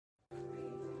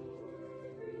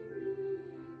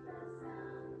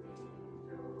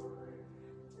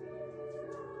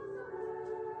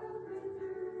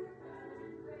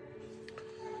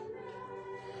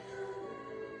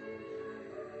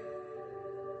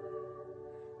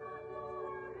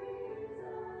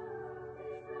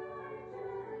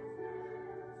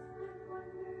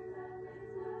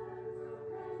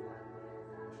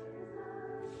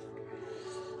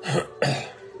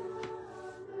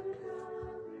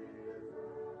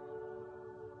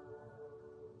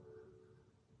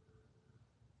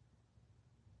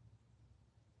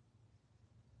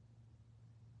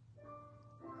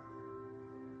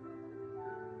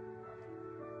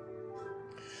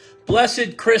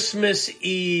Blessed Christmas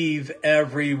Eve,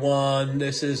 everyone.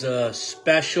 This is a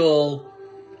special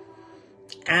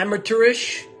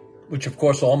amateurish, which of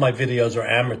course all my videos are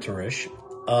amateurish,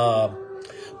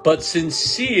 but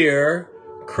sincere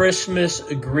Christmas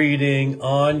greeting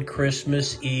on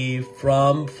Christmas Eve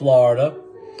from Florida.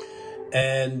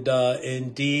 And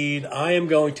indeed, I am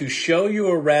going to show you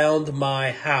around my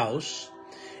house,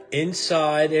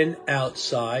 inside and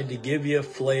outside, to give you a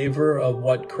flavor of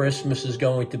what Christmas is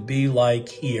going to be like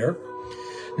here.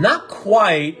 Not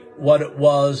quite what it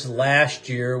was last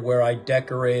year, where I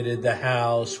decorated the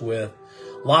house with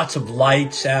lots of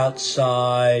lights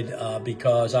outside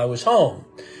because I was home.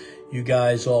 You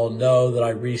guys all know that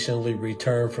I recently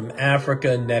returned from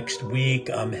Africa. Next week,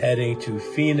 I'm heading to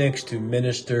Phoenix to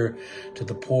minister to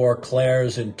the Poor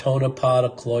Clares in Tonopah,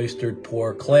 cloistered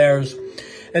Poor Clares.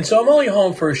 And so I'm only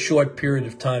home for a short period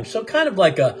of time. So kind of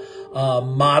like a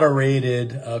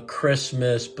moderated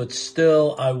Christmas, but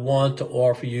still I want to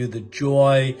offer you the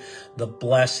joy, the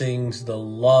blessings, the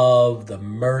love, the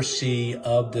mercy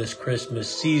of this Christmas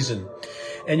season.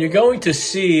 And you're going to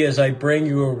see, as I bring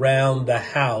you around the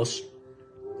house,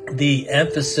 the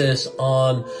emphasis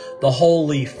on the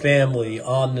Holy Family,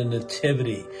 on the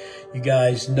Nativity. You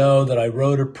guys know that I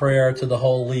wrote a prayer to the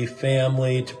Holy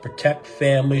Family to protect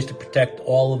families, to protect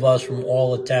all of us from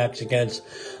all attacks against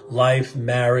life,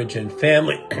 marriage, and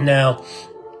family. Now,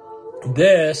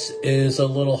 this is a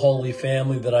little Holy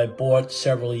Family that I bought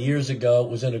several years ago. It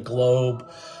was in a globe.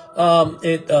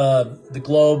 The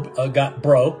globe got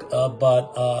broke,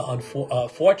 but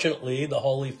unfortunately, the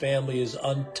Holy Family is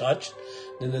untouched.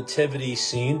 The nativity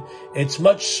scene. It's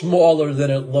much smaller than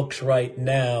it looks right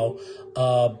now,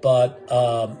 but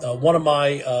one of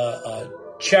my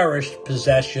cherished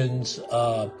possessions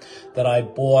that I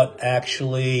bought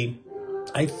actually,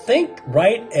 I think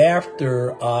right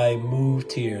after I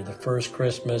moved here, the first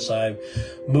Christmas. I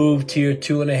moved here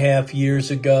 2.5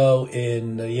 years ago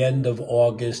in the end of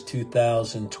August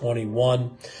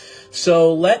 2021.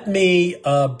 So let me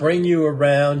bring you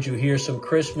around. You hear some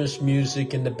Christmas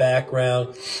music in the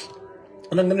background.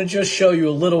 And I'm going to just show you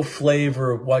a little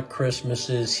flavor of what Christmas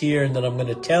is here. And then I'm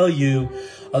going to tell you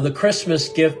the Christmas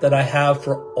gift that I have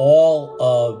for all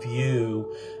of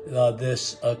you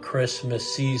this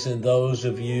Christmas season. Those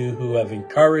of you who have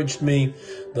encouraged me,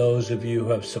 those of you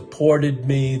who have supported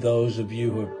me, those of you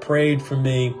who have prayed for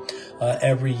me.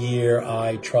 Every year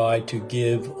I try to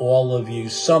give all of you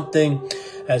something.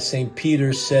 As St.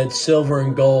 Peter said, silver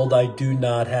and gold I do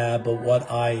not have, but what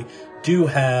I do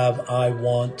have, I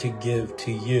want to give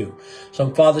to you. So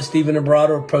I'm Father Stephen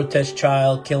Abrado of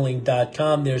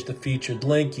ProtestChildKilling.com. There's the featured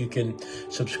link. You can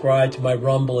subscribe to my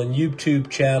Rumble and YouTube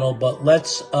channel. But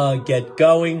let's get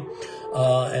going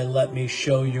and let me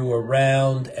show you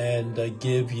around and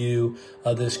give you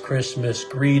this Christmas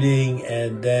greeting.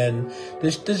 And then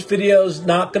this video is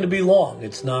not going to be long.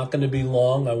 It's not going to be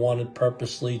long. I wanted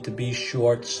purposely to be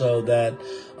short so that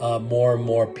more and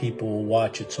more people will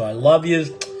watch it. So I love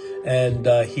you. And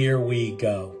here we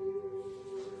go.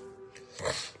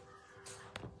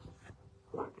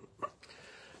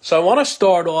 So I want to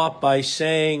start off by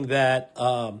saying that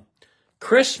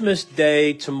Christmas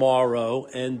Day tomorrow,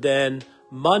 and then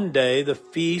Monday, the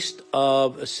feast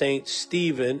of St.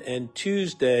 Stephen, and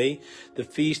Tuesday, the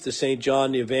feast of St.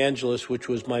 John the Evangelist, which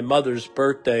was my mother's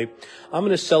birthday. I'm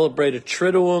going to celebrate a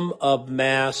triduum of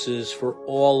masses for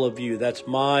all of you. That's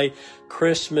my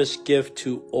Christmas gift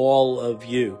to all of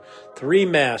you. 3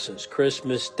 masses,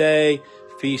 Christmas Day,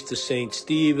 Feast of St.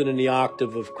 Stephen in the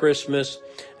octave of Christmas,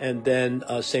 and then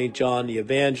St. John the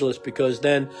Evangelist, because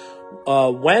then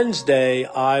Wednesday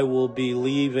I will be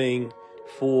leaving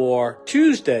for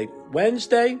Tuesday,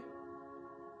 Wednesday.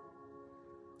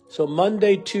 So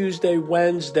Monday, Tuesday,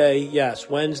 Wednesday, yes,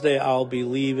 Wednesday I'll be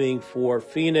leaving for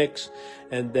Phoenix,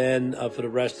 and then for the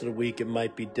rest of the week it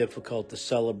might be difficult to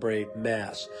celebrate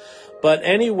Mass. But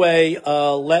anyway,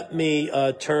 let me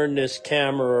turn this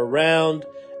camera around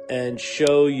and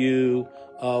show you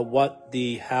what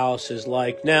the house is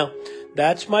like. Now,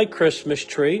 that's my Christmas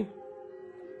tree.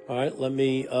 All right, let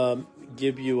me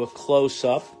give you a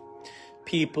close-up.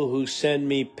 People who send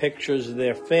me pictures of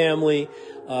their family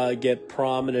get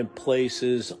prominent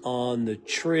places on the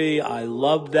tree. I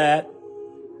love that.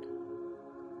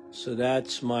 So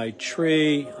that's my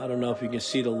tree. I don't know if you can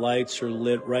see the lights are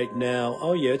lit right now.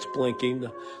 Oh, yeah, it's blinking,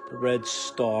 the red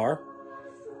star.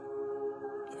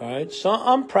 All right, so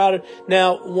I'm proud of.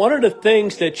 Now, one of the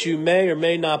things that you may or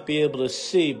may not be able to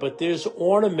see, but there's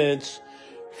ornaments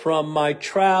from my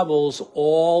travels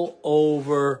all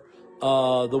over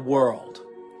the world.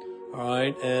 All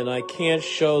right, and I can't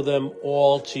show them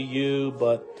all to you,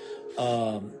 but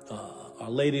Our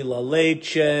Lady La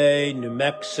Leche, New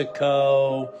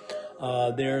Mexico.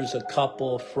 There's a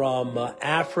couple from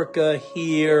Africa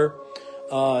here.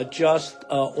 Just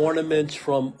ornaments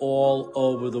from all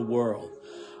over the world.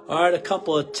 All right, a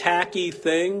couple of tacky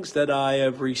things that I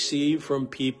have received from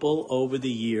people over the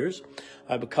years.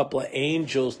 I have a couple of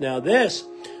angels. Now, this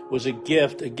was a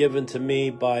gift given to me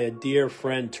by a dear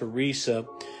friend, Teresa,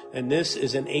 and this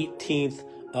is an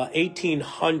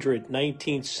 1800,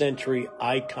 19th century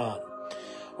icon.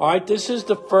 All right, this is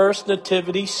the first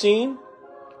nativity scene.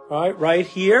 All right, right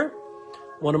here.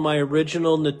 One of my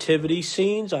original nativity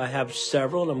scenes. I have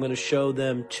several, and I'm going to show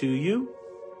them to you.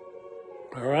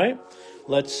 All right,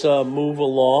 let's move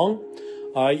along.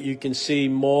 All right, you can see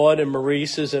Maud and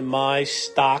Maurice's and my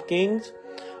stockings.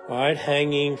 All right,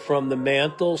 hanging from the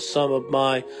mantle, some of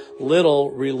my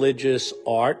little religious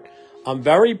art. I'm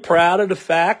very proud of the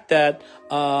fact that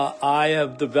I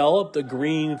have developed a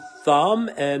green thumb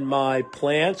and my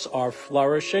plants are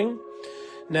flourishing.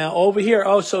 Now, over here,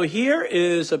 so here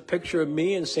is a picture of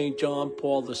me and St. John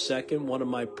Paul II, one of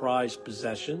my prized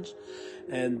possessions.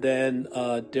 And then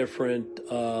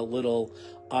different little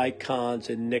icons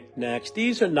and knickknacks.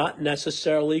 These are not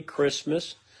necessarily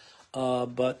Christmas,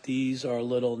 but these are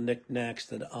little knickknacks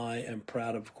that I am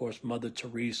proud of. Of course, Mother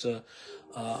Teresa.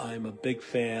 I am a big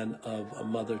fan of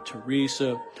Mother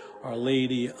Teresa, Our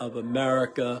Lady of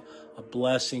America, a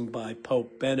blessing by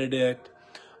Pope Benedict.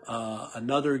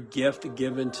 Another gift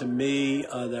given to me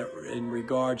that in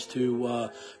regards to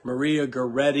Maria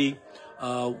Goretti,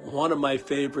 one of my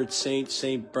favorite saints,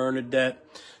 Saint Bernadette.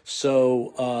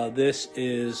 So this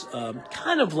is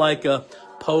kind of like a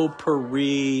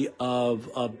potpourri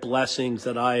of blessings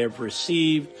that I have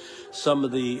received. Some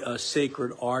of the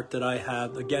sacred art that I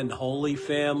have. Again, Holy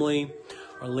Family,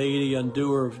 Our Lady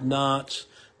Undoer of Knots.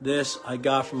 This I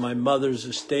got from my mother's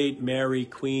estate, Mary,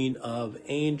 Queen of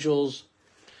Angels.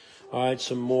 All right,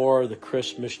 some more of the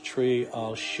Christmas tree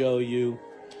I'll show you.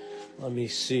 Let me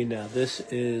see now. This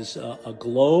is a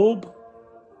globe.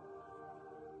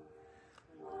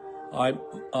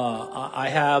 I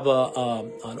have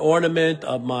an ornament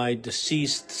of my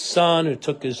deceased son who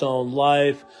took his own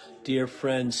life, dear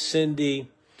friend Cindy.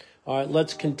 All right,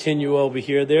 let's continue over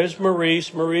here. There's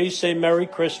Maurice. Maurice, say Merry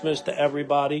Christmas to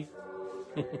everybody.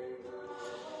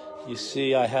 You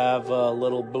see, I have a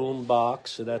little boom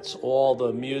box, so that's all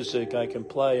the music I can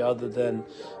play other than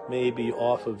maybe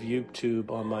off of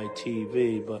YouTube on my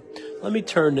TV. But let me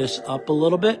turn this up a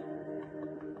little bit.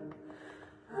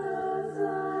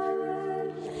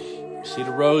 See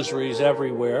the rosaries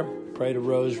everywhere. Pray the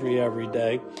rosary every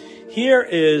day. Here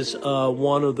is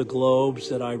one of the globes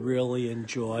that I really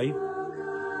enjoy.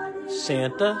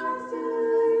 Santa.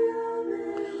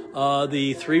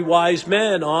 The three wise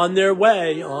men on their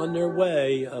way.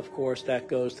 Of course, that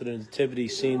goes to the nativity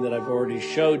scene that I've already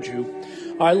showed you.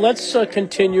 All right, let's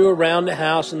continue around the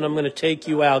house, and I'm going to take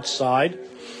you outside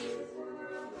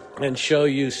and show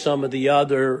you some of the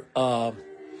other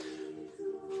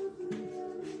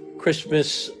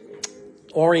Christmas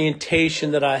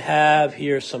orientation that I have.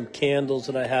 Here's some candles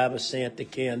that I have, a Santa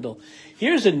candle.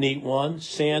 Here's a neat one,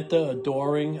 Santa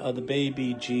adoring the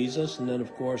baby Jesus. And then,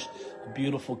 of course, a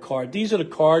beautiful card. These are the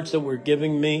cards that were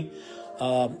giving me.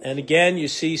 And again, you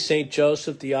see St.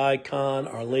 Joseph, the icon,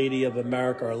 Our Lady of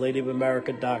America,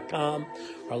 OurLadyOfAmerica.com,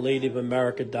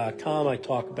 OurLadyOfAmerica.com. I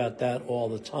talk about that all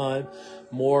the time.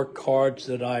 More cards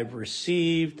that I've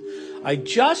received. I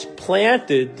just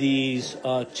planted these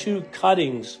two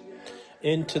cuttings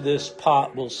into this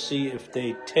pot. We'll see if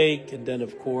they take. And then,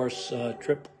 of course,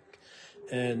 triple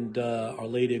and Our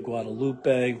Lady of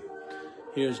Guadalupe.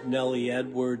 Here's Nellie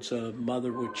Edwards,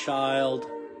 Mother with Child.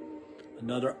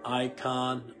 Another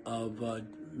icon of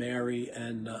Mary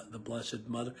and the Blessed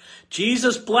Mother.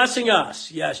 Jesus blessing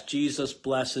us. Yes, Jesus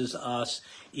blesses us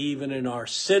even in our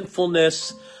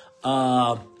sinfulness,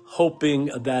 hoping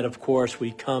that, of course,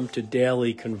 we come to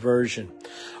daily conversion.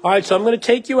 All right, so I'm going to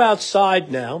take you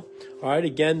outside now. All right,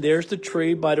 again, there's the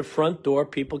tree by the front door.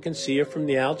 People can see it from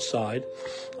the outside.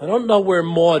 I don't know where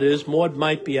Maud is. Maud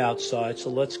might be outside, so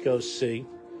let's go see.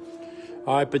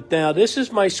 All right, but now this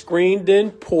is my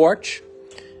screened-in porch.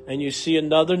 And you see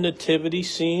another nativity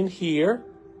scene here.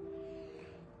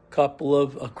 Couple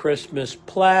of Christmas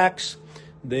plaques.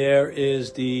 There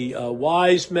is the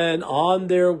wise men on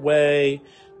their way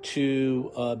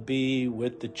to be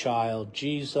with the child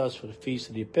Jesus for the Feast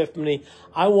of the Epiphany.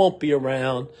 I won't be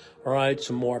around. All right,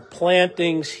 some more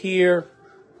plantings here.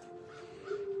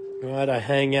 All right, I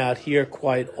hang out here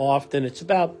quite often. It's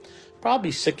about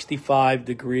probably 65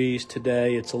 degrees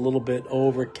today. It's a little bit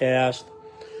overcast.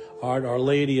 All right, Our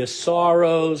Lady of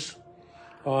Sorrows.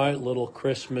 All right, little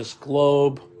Christmas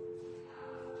globe.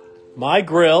 My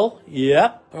grill,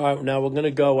 yep. All right, now we're going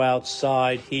to go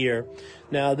outside here.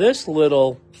 Now there's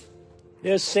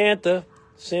Santa.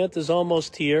 Santa's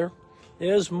almost here.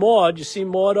 There's Maud. You see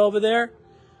Maud over there?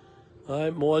 All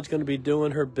right, Maud's going to be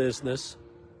doing her business.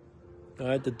 All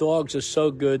right, the dogs are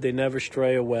so good, they never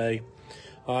stray away.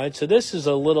 All right, so this is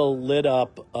a little lit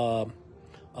up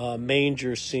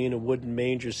manger scene, a wooden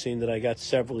manger scene that I got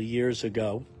several years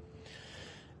ago.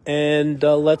 And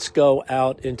let's go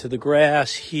out into the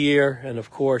grass here. And, of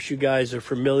course, you guys are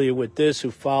familiar with this who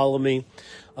follow me.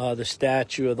 The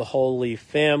statue of the Holy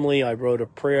Family. I wrote a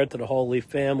prayer to the Holy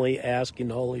Family, asking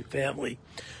the Holy Family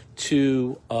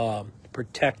to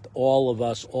protect all of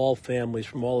us, all families,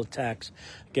 from all attacks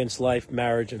against life,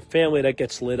 marriage, and family. That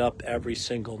gets lit up every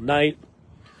single night.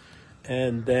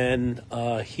 And then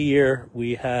here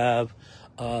we have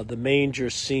the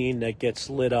manger scene that gets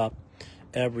lit up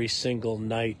every single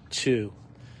night too.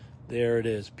 There it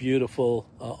is, beautiful,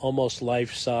 almost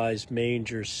life-size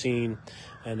manger scene,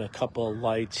 and a couple of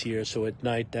lights here, so at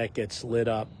night that gets lit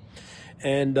up.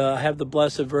 And I have the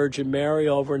Blessed Virgin Mary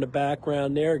over in the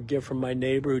background there, a gift from my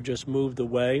neighbor who just moved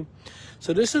away.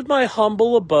 So this is my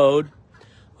humble abode.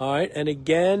 All right, and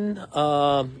again,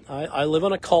 I live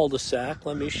on a cul-de-sac.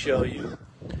 Let me show you.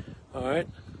 All right,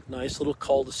 nice little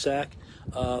cul-de-sac.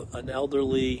 An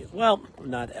elderly, well,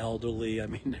 not elderly, I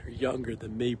mean, they're younger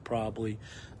than me probably.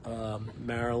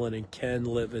 Marilyn and Ken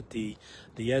live at the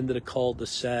end of the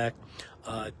cul-de-sac.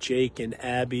 Jake and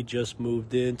Abby just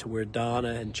moved in to where Donna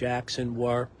and Jackson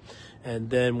were.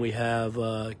 And then we have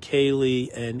Kaylee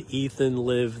and Ethan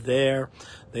live there.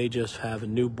 They just have a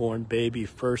newborn baby,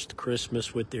 first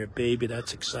Christmas with their baby.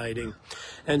 That's exciting.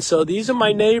 And so these are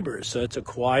my neighbors. So it's a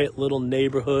quiet little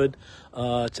neighborhood.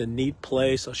 It's a neat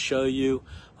place. I'll show you.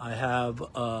 I have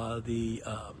the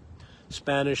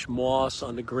Spanish moss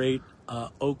on the great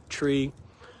oak tree.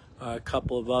 A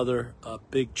couple of other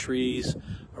big trees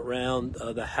around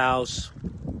the house.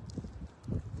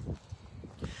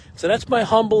 So that's my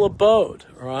humble abode,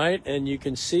 all right? And you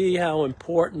can see how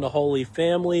important the Holy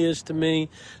Family is to me,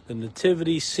 the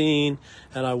nativity scene,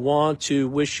 and I want to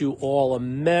wish you all a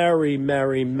merry,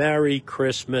 merry, merry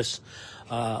Christmas,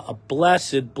 a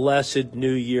blessed, blessed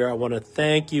New Year. I want to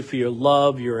thank you for your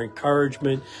love, your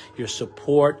encouragement, your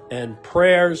support, and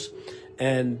prayers.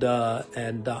 And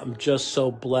I'm just so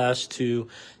blessed to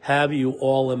have you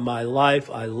all in my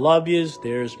life. I love yous.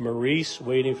 There's Maurice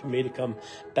waiting for me to come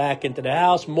back into the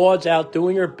house. Maud's out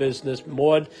doing her business.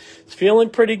 Maud is feeling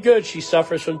pretty good. She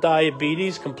suffers from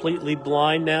diabetes, completely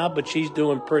blind now, but she's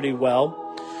doing pretty well.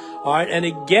 All right, and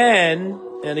again,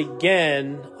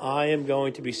 I am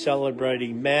going to be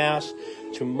celebrating Mass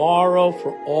tomorrow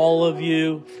for all of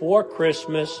you for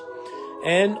Christmas,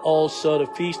 and also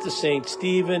the Feast of St.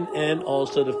 Stephen, and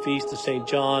also the Feast of St.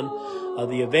 John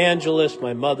the Evangelist,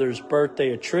 my mother's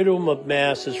birthday, a Triduum of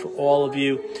Masses for all of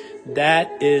you.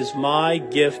 That is my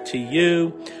gift to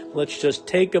you. Let's just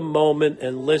take a moment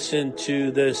and listen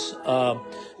to this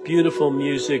beautiful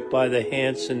music by the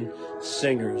Hanson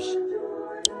Singers.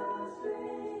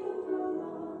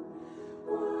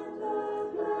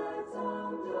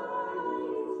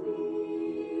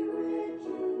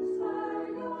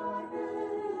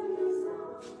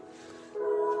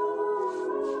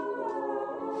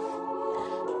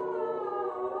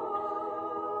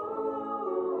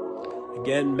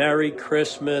 Again, Merry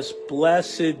Christmas,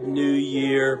 Blessed New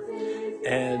Year,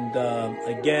 and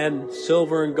again,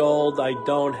 silver and gold I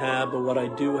don't have, but what I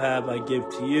do have I give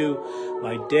to you.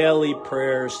 My daily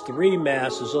prayers, 3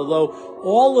 Masses, although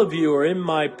all of you are in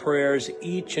my prayers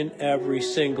each and every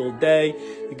single day.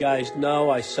 You guys know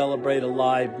I celebrate a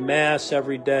live Mass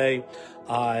every day.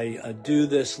 I do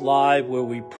this live where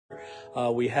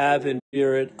we have in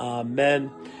spirit,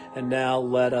 amen, and now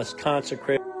let us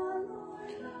consecrate.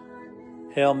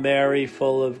 Hail Mary,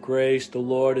 full of grace, the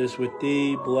Lord is with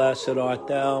thee. Blessed art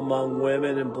thou among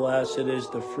women, and blessed is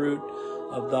the fruit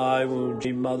of thy womb.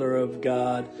 Mother of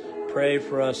God, pray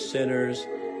for us sinners,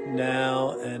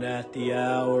 now and at the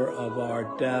hour of our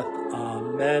death.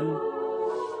 Amen.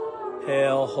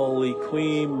 Hail, Holy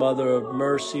Queen, Mother of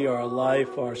Mercy, our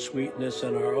life, our sweetness,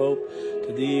 and our hope.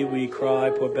 To thee we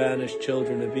cry, poor banished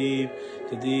children of Eve.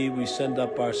 To thee we send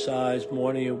up our sighs,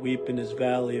 mourning and weeping in this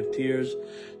valley of tears.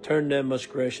 Turn then, most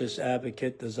gracious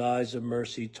Advocate, those eyes of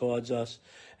mercy towards us,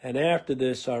 And after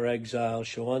this, our exile,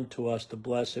 show unto us the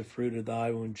blessed fruit of thy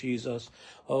womb, Jesus.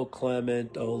 O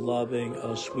clement, O loving,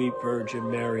 O sweet Virgin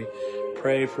Mary,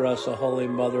 pray for us, O Holy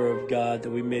Mother of God,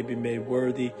 that we may be made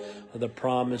worthy of the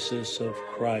promises of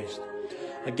Christ.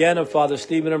 Again, I'm Father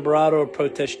Stephen Imparato of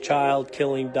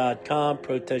ProtestChildKilling.com,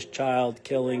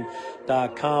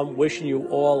 ProtestChildKilling.com. Wishing you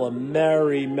all a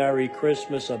Merry, Merry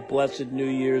Christmas, a blessed New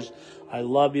Year's. I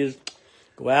love you.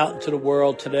 Go out into the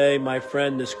world today, my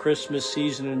friend, this Christmas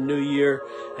season and New Year,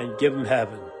 and give them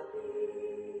heaven.